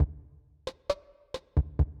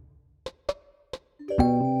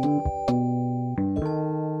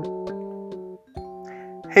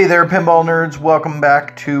Hey there, pinball nerds. Welcome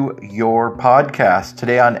back to your podcast.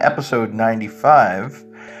 Today on episode 95,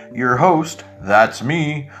 your host, that's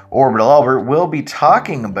me, Orbital Albert, will be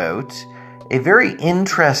talking about a very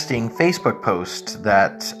interesting Facebook post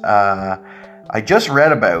that I just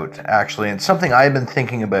read about, actually, and something I've been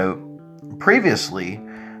thinking about previously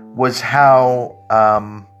was how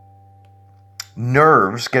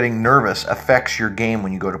getting nervous affects your game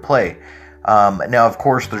when you go to play. Now, of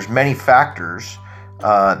course, there's many factors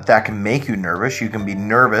that can make you nervous. You can be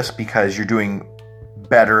nervous because you're doing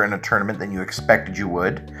better in a tournament than you expected you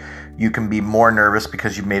would. You can be more nervous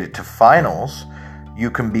because you made it to finals. You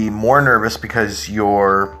can be more nervous because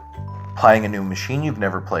you're playing a new machine you've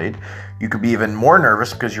never played. You could be even more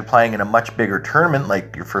nervous because you're playing in a much bigger tournament,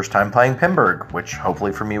 like your first time playing Pinburgh, which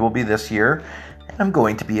hopefully for me will be this year. And I'm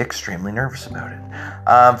going to be extremely nervous about it.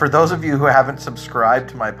 For those of you who haven't subscribed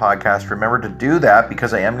to my podcast, remember to do that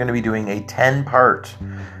because I am going to be doing a 10-part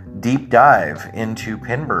deep dive into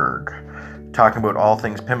Pinburgh, talking about all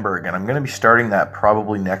things Pinburgh, and I'm going to be starting that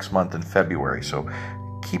probably next month in February, so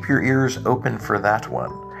keep your ears open for that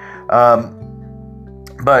one.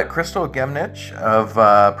 But Crystal Gemnich, of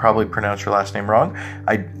probably pronounced your last name wrong,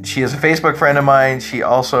 she is a Facebook friend of mine. She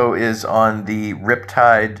also is on the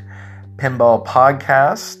Riptide Pinball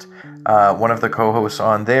podcast, one of the co-hosts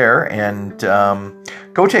on there, and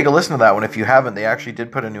go take a listen to that one if you haven't. They actually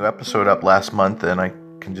did put a new episode up last month, and I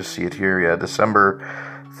can just see it here, December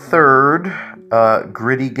 3rd,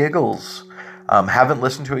 Gritty Giggles. Haven't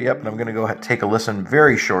listened to it yet, but I'm going to go take a listen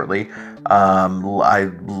very shortly.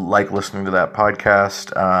 I like listening to that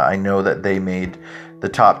podcast. I know that they made the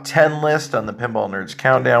top 10 list on the Pinball Nerds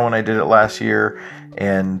Countdown when I did it last year,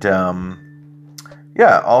 and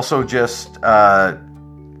also just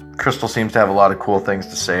Crystal seems to have a lot of cool things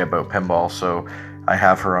to say about pinball, so I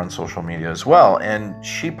have her on social media as well. And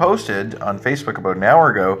she posted on Facebook about an hour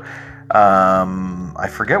ago, I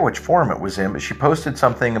forget which forum it was in, but she posted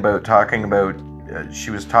something about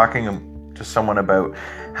she was talking to someone about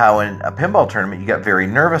how in a pinball tournament you get very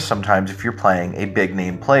nervous sometimes if you're playing a big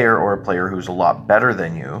name player or a player who's a lot better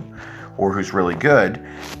than you or who's really good,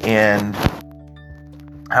 and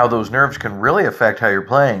how those nerves can really affect how you're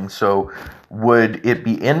playing. So would it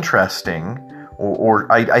be interesting, or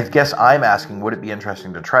I guess I'm asking, would it be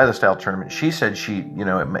interesting to try the style tournament? She said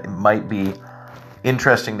it might be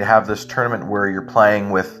interesting to have this tournament where you're playing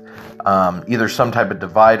with either some type of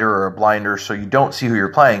divider or a blinder, so you don't see who you're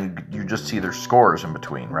playing, you just see their scores in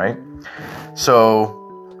between, right? So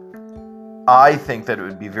I think that it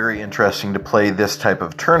would be very interesting to play this type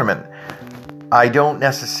of tournament. I don't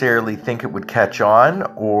necessarily think it would catch on,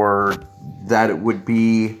 or that it would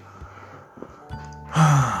be...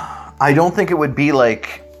 I don't think it would be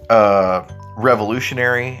like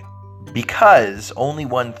revolutionary, because only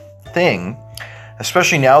one thing,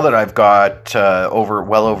 especially now that I've got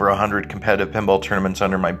well over 100 competitive pinball tournaments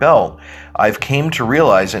under my belt, I've came to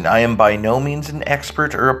realize, and I am by no means an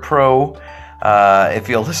expert or a pro. If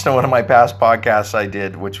you'll listen to one of my past podcasts I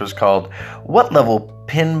did, which was called What Level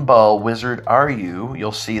Pinball Wizard Are You?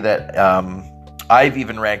 You'll see that I've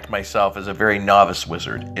even ranked myself as a very novice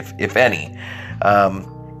wizard, if any.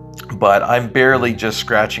 But I'm barely just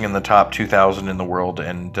scratching in the top 2,000 in the world,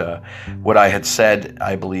 and what I had said,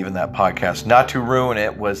 I believe, in that podcast, not to ruin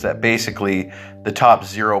it, was that basically the top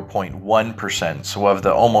 0.1%, so of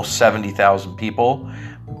the almost 70,000 people,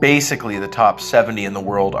 basically the top 70 in the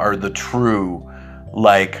world are the true,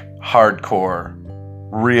 hardcore,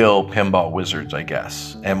 real pinball wizards, I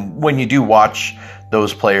guess. And when you do watch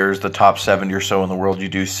those players, the top 70 or so in the world, you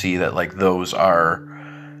do see that, those are,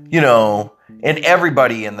 and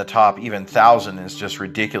everybody in the top, even 1,000, is just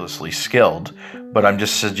ridiculously skilled. But I'm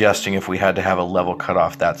just suggesting if we had to have a level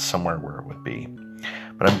cutoff, that's somewhere where it would be.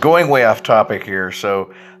 But I'm going way off topic here.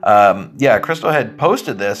 So, Crystal had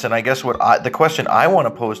posted this, and I guess the question I want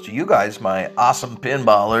to pose to you guys, my awesome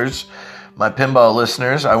pinballers, my pinball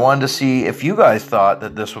listeners, I wanted to see if you guys thought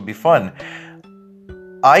that this would be fun.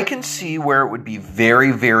 I can see where it would be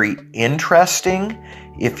very, very interesting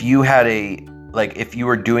if you had if you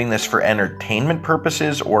were doing this for entertainment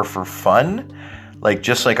purposes or for fun,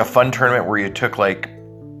 just a fun tournament where you took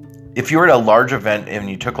if you were at a large event and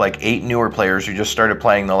you took 8 newer players who just started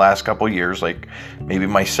playing the last couple years, maybe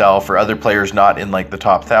myself or other players not in the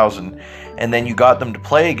top 1,000, and then you got them to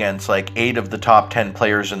play against 8 of the top 10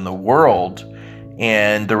 players in the world,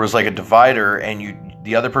 and there was a divider, and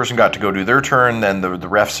the other person got to go do their turn, then the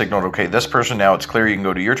ref signaled, okay, this person, now it's clear, you can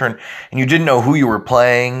go to your turn, and you didn't know who you were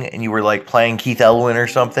playing, and you were playing Keith Elwin or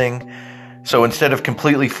something. So instead of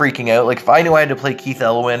completely freaking out, like if I knew I had to play Keith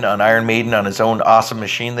Elwin on Iron Maiden on his own awesome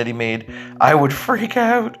machine that he made, I would freak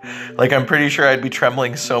out. Like I'm pretty sure I'd be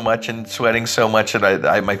trembling so much and sweating so much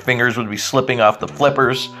that my fingers would be slipping off the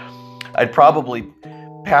flippers. I'd probably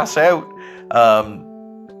pass out.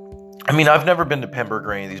 I mean, I've never been to Pembroke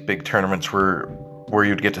or any of these big tournaments where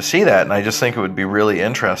you'd get to see that, and I just think it would be really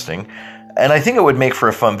interesting. And I think it would make for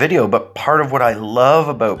a fun video, but part of what I love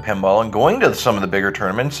about pinball and going to some of the bigger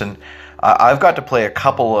tournaments, and I've got to play a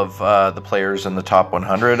couple of the players in the top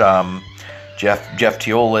 100, Jeff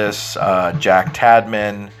Teolis, Jack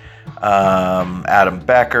Tadman, Adam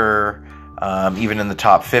Becker, even in the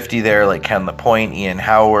top 50 there, like Ken LaPointe, Ian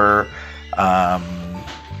Hauer,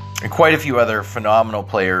 and quite a few other phenomenal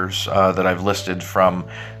players that I've listed from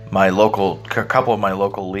a couple of my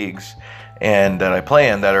local leagues and that I play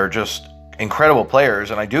in that are just incredible players,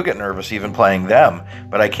 and I do get nervous even playing them,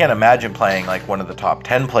 but I can't imagine playing like one of the top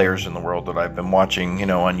 10 players in the world that I've been watching,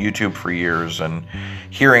 on YouTube for years and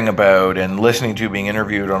hearing about and listening to, being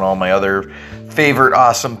interviewed on all my other favorite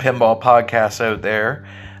awesome pinball podcasts out there.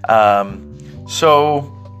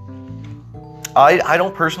 So I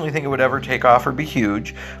don't personally think it would ever take off or be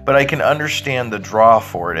huge, but I can understand the draw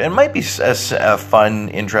for it. It might be a fun,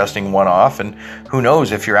 interesting one-off, and who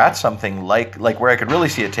knows, if you're at something like where I could really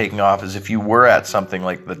see it taking off is if you were at something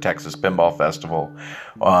like the Texas Pinball Festival,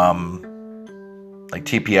 like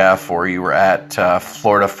TPF, or you were at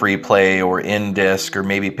Florida Free Play or InDisc or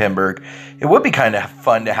maybe Pembroke. It would be kind of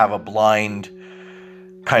fun to have a blind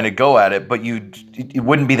kind of go at it, but it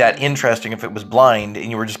wouldn't be that interesting if it was blind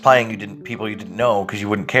and you were just playing people you didn't know, because you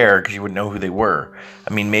wouldn't care, because you wouldn't know who they were.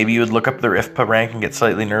 I mean, maybe you would look up their IFPA rank and get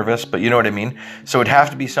slightly nervous, but you know what I mean? So it'd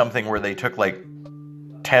have to be something where they took like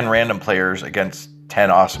 10 random players against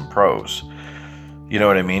 10 awesome pros. You know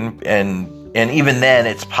what I mean? And even then,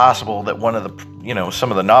 it's possible that one of the,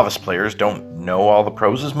 some of the novice players don't know all the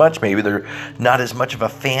pros as much. Maybe they're not as much of a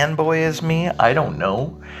fanboy as me. I don't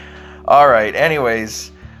know. All right.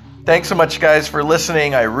 Anyways, thanks so much, guys, for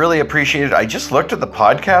listening. I really appreciate it. I just looked at the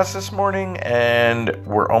podcast this morning, and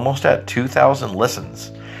we're almost at 2,000 listens.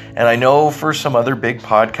 And I know for some other big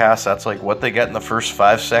podcasts, that's like what they get in the first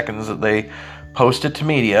 5 seconds that they post it to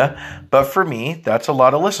media. But for me, that's a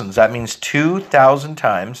lot of listens. That means 2,000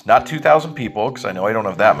 times, not 2,000 people, because I know I don't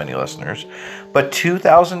have that many listeners, but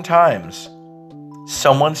 2,000 times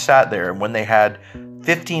someone sat there, and when they had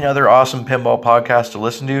 15 other awesome pinball podcasts to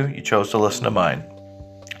listen to, you chose to listen to mine.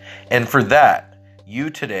 And for that, you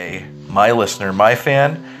today, my listener, my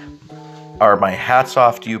fan, are my hats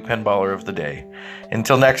off to you, pinballer of the day.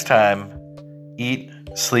 Until next time, eat,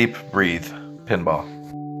 sleep, breathe, pinball.